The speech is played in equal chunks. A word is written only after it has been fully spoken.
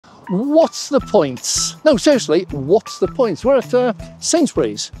What's the point? No, seriously, what's the point? We're at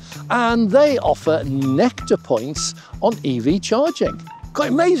Sainsbury's and they offer nectar points on EV charging.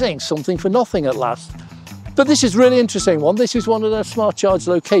 Quite amazing, something for nothing at last. But this is really interesting one. This is one of their smart charge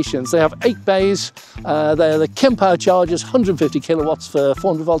locations. They have 8 bays. They're the Kempower chargers, 150 kilowatts for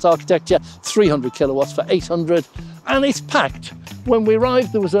 400 volt architecture, 300 kilowatts for 800, and it's packed. When we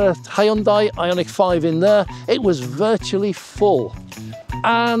arrived, there was a Hyundai Ioniq 5 in there. It was virtually full.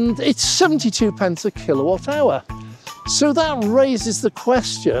 And it's 72 pence a kilowatt hour. So that raises the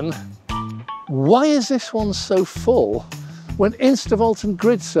question, why is this one so full when InstaVolt and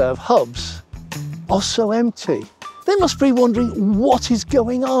GridServe hubs are so empty? They must be wondering what is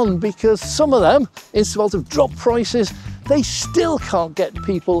going on, because some of them, InstaVolt, have dropped prices. They still can't get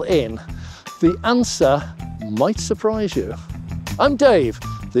people in. The answer might surprise you. I'm Dave.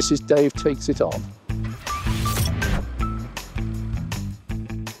 This is Dave Takes It On.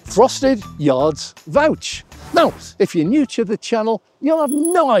 Frosted Yards Vouch. Now, if you're new to the channel, you'll have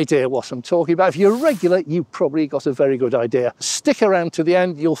no idea what I'm talking about. If you're a regular, you probably got a very good idea. Stick around to the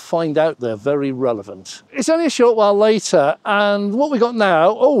end, you'll find out they're very relevant. It's only a short while later, and what we got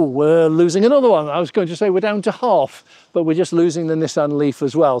now, oh, we're losing another one. I was going to say we're down to half, but we're just losing the Nissan Leaf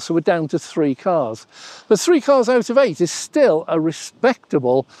as well. So we're down to 3 cars. But 3 cars out of 8 is still a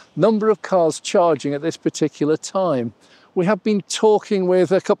respectable number of cars charging at this particular time. We have been talking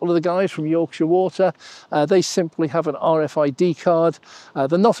with a couple of the guys from Yorkshire Water. They simply have an RFID card.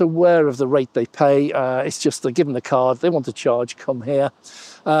 They're not aware of the rate they pay. It's just they're given the card, they want to charge, come here.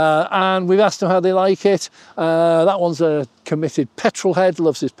 And we've asked them how they like it. That one's a committed petrol head,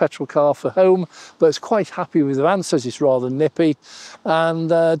 loves his petrol car for home, but is quite happy with the van, says it's rather nippy. And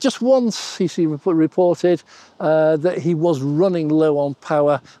just once he reported that he was running low on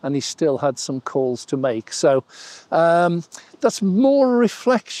power and he still had some calls to make. So that's more a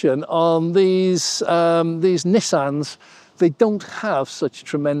reflection on these Nissans. They don't have such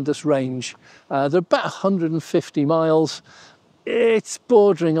tremendous range. They're about 150 miles. It's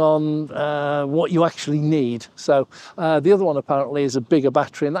bordering on what you actually need. So the other one apparently is a bigger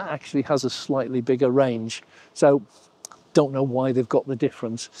battery, and that actually has a slightly bigger range. So don't know why they've got the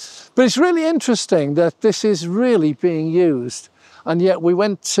difference. But it's really interesting that this is really being used. And yet we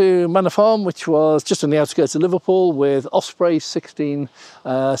went to Manor Farm, which was just on the outskirts of Liverpool, with Osprey 16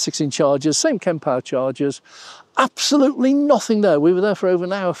 chargers, same Kempower chargers. Absolutely nothing there. We were there for over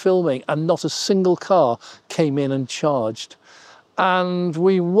an hour filming and not a single car came in and charged. And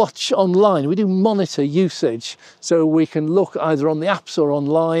we watch online, we do monitor usage, so we can look either on the apps or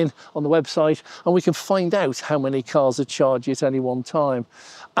online on the website, and we can find out how many cars are charging at any one time.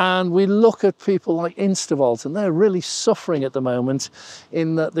 And we look at people like InstaVolt, and they're really suffering at the moment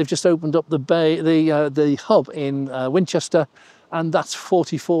in that they've just opened up the hub in Winchester, and that's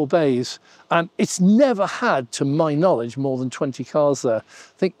 44 bays. And it's never had, to my knowledge, more than 20 cars there.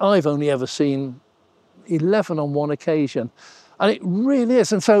 I think I've only ever seen 11 on one occasion. And it really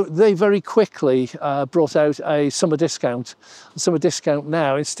is. And so they very quickly brought out a summer discount. The summer discount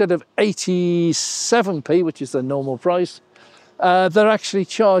now, instead of 87p, which is the normal price, they're actually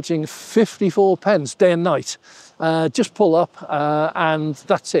charging 54 pence day and night. Just pull up and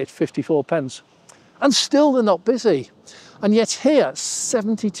that's it, 54 pence. And still they're not busy. And yet here,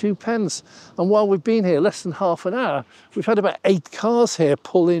 72 pence. And while we've been here less than half an hour, we've had about 8 cars here,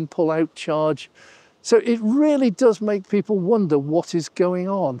 pull in, pull out, charge. So it really does make people wonder what is going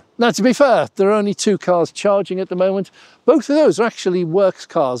on. Now, to be fair, there are only 2 cars charging at the moment. Both of those are actually works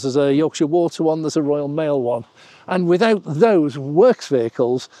cars. There's a Yorkshire Water one, there's a Royal Mail one. And without those works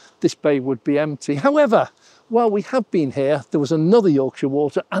vehicles, this bay would be empty. However, while we have been here, there was another Yorkshire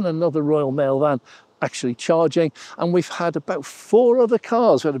Water and another Royal Mail van actually charging. And we've had about 4 other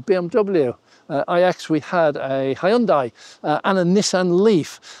cars. We had a BMW, iX, we had a Hyundai and a Nissan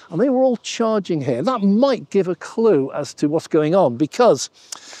Leaf, and they were all charging here. That might give a clue as to what's going on, because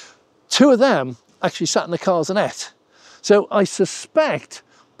 2 of them actually sat in the cars and ate. So I suspect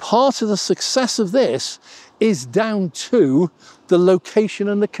part of the success of this is down to the location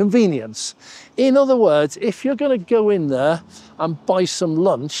and the convenience. In other words, if you're going to go in there and buy some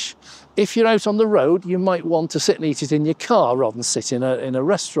lunch, if you're out on the road, you might want to sit and eat it in your car rather than sit in a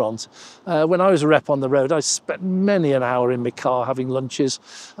restaurant. When I was a rep on the road, I spent many an hour in my car having lunches.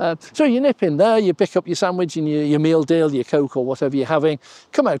 So you nip in there, you pick up your sandwich and your meal deal, your Coke or whatever you're having,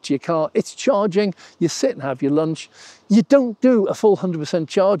 come out to your car, it's charging, you sit and have your lunch. You don't do a full 100%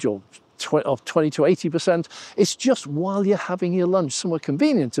 charge or 20 to 80%. It's just while you're having your lunch, somewhere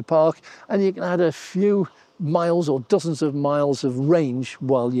convenient to park, and you can add a few miles or dozens of miles of range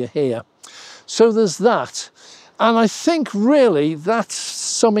while you're here. So there's that. And I think really that's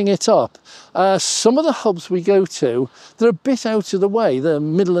summing it up. Some of the hubs we go to, they're a bit out of the way, they're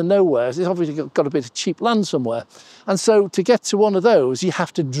middle of nowhere. It's obviously got a bit of cheap land somewhere. And so to get to one of those, you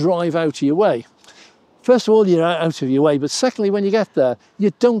have to drive out of your way. First of all, you're out of your way, but secondly, when you get there,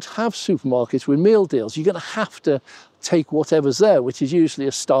 you don't have supermarkets with meal deals. You're going to have to take whatever's there, which is usually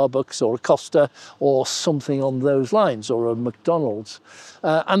a Starbucks or a Costa or something on those lines, or a McDonald's.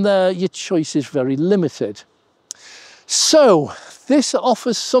 And there, your choice is very limited. So this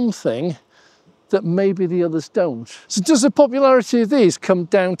offers something that maybe the others don't. So does the popularity of these come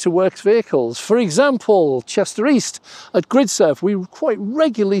down to works vehicles? For example, Chester East at GridServe, we quite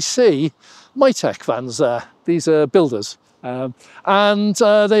regularly see Mytech vans there. These are builders. And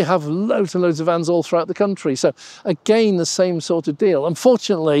they have loads and loads of vans all throughout the country. So again, the same sort of deal.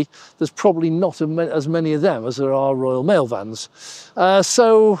 Unfortunately, there's probably not as many of them as there are Royal Mail vans.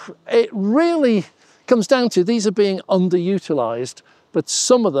 So it really comes down to these are being underutilised, but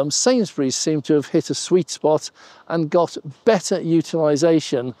some of them, Sainsbury's, seem to have hit a sweet spot and got better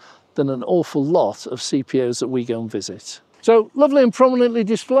utilisation than an awful lot of CPOs that we go and visit. So lovely and prominently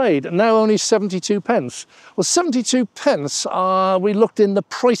displayed, now only 72 pence. Well, 72 pence, we looked in the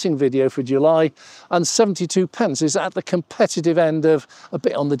pricing video for July, and 72 pence is at the competitive end of a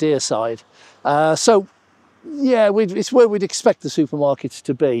bit on the dear side. So yeah, it's where we'd expect the supermarkets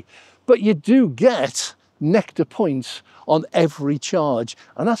to be. But you do get nectar points on every charge,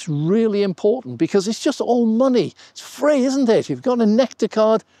 and that's really important because it's just all money. It's free, isn't it? If you've got a nectar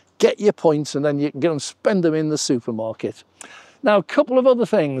card, get your points and then you can go and spend them in the supermarket. Now, a couple of other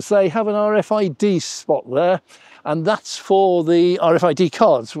things. They have an RFID spot there, and that's for the RFID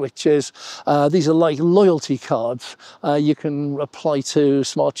cards, which is, these are like loyalty cards. You can apply to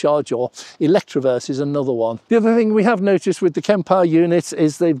Smart Charge, or Electroverse is another one. The other thing we have noticed with the Kempower units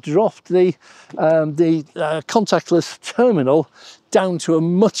is they've dropped the contactless terminal down to a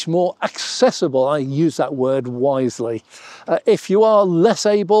much more accessible, I use that word wisely. If you are less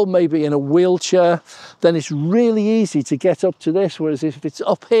able, maybe in a wheelchair, then it's really easy to get up to this, whereas if it's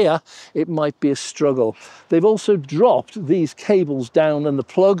up here, it might be a struggle. They've also dropped these cables down, and the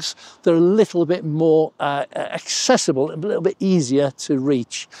plugs, they're a little bit more accessible, a little bit easier to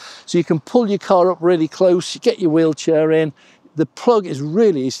reach. So you can pull your car up really close, you get your wheelchair in, the plug is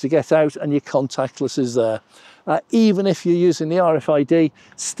really easy to get out, and your contactless is there. Even if you're using the RFID,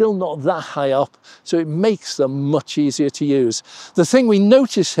 still not that high up, so it makes them much easier to use. The thing we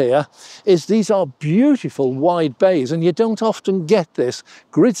notice here is these are beautiful wide bays, and you don't often get this.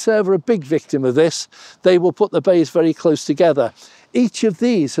 GridServe are a big victim of this. They will put the bays very close together. Each of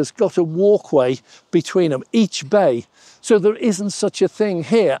these has got a walkway between them, each bay. So there isn't such a thing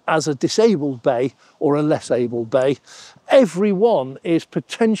here as a disabled bay or a less able bay. Every one is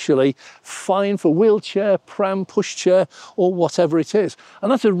potentially fine for wheelchair, pram, pushchair, or whatever it is.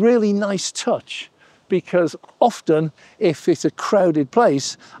 And that's a really nice touch, because often if it's a crowded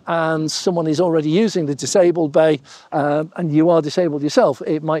place and someone is already using the disabled bay and you are disabled yourself,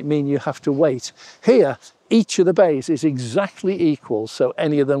 it might mean you have to wait. Here, each of the bays is exactly equal, so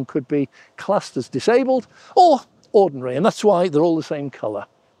any of them could be classed as disabled or ordinary, and that's why they're all the same colour.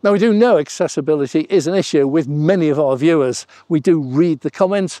 Now, we do know accessibility is an issue with many of our viewers. We do read the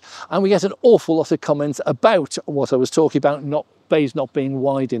comments, and we get an awful lot of comments about what I was talking about, bays not being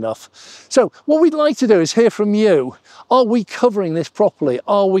wide enough. So what we'd like to do is hear from you. Are we covering this properly?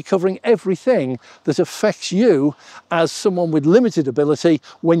 Are we covering everything that affects you as someone with limited ability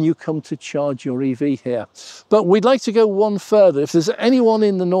when you come to charge your EV here? But we'd like to go one further. If there's anyone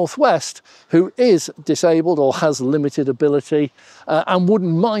in the Northwest who is disabled or has limited ability and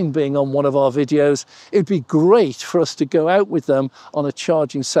wouldn't mind being on one of our videos, it'd be great for us to go out with them on a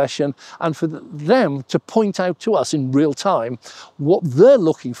charging session and for them to point out to us in real time what they're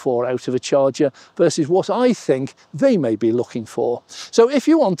looking for out of a charger versus what I think they may be looking for. So if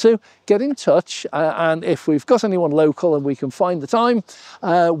you want to, get in touch, and if we've got anyone local and we can find the time,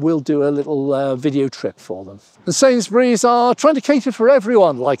 we'll do a little video trip for them. The Sainsbury's are trying to cater for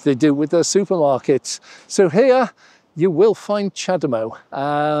everyone like they do with their supermarkets. So here you will find Chademo,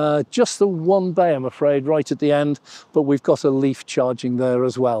 just the one bay I'm afraid right at the end, but we've got a Leaf charging there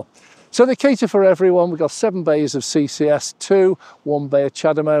as well. So they cater for everyone. We've got 7 bays of CCS2, 1 bay of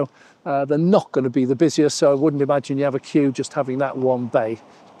Chademo. They're not going to be the busiest, so I wouldn't imagine you have a queue just having that 1 bay.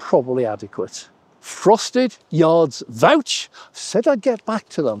 Probably adequate. Frosted Yards Vouch. Said I'd get back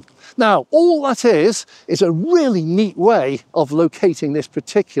to them. Now, all that is a really neat way of locating this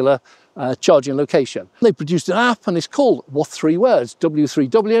particular charging location. They produced an app, and it's called What 3 Words,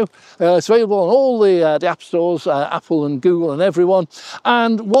 W3W. It's available on all the app stores, Apple and Google and everyone.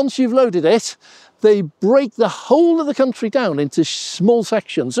 And once you've loaded it, They break the whole of the country down into small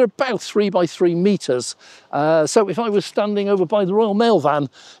sections. They're about 3 by 3 metres. So if I was standing over by the Royal Mail van,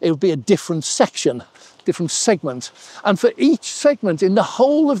 it would be a different section, different segment. And for each segment in the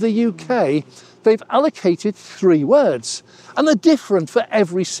whole of the UK, they've allocated 3 words. And they're different for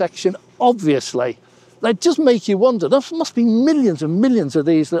every section, obviously. They just make you wonder. There must be millions and millions of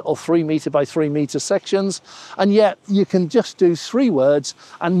these little 3 metre by 3 metre sections, and yet you can just do 3 words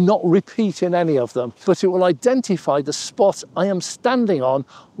and not repeat in any of them. But it will identify the spot I am standing on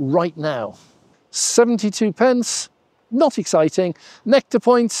right now. 72 pence. Not exciting. Nectar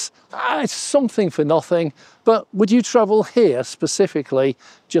points, it's something for nothing, but would you travel here specifically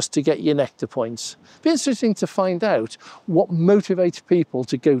just to get your nectar points? It'd be interesting to find out what motivates people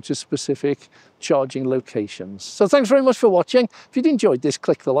to go to specific charging locations. So thanks very much for watching. If you'd enjoyed this,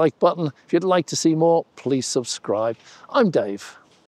 click the like button. If you'd like to see more, please subscribe. I'm Dave.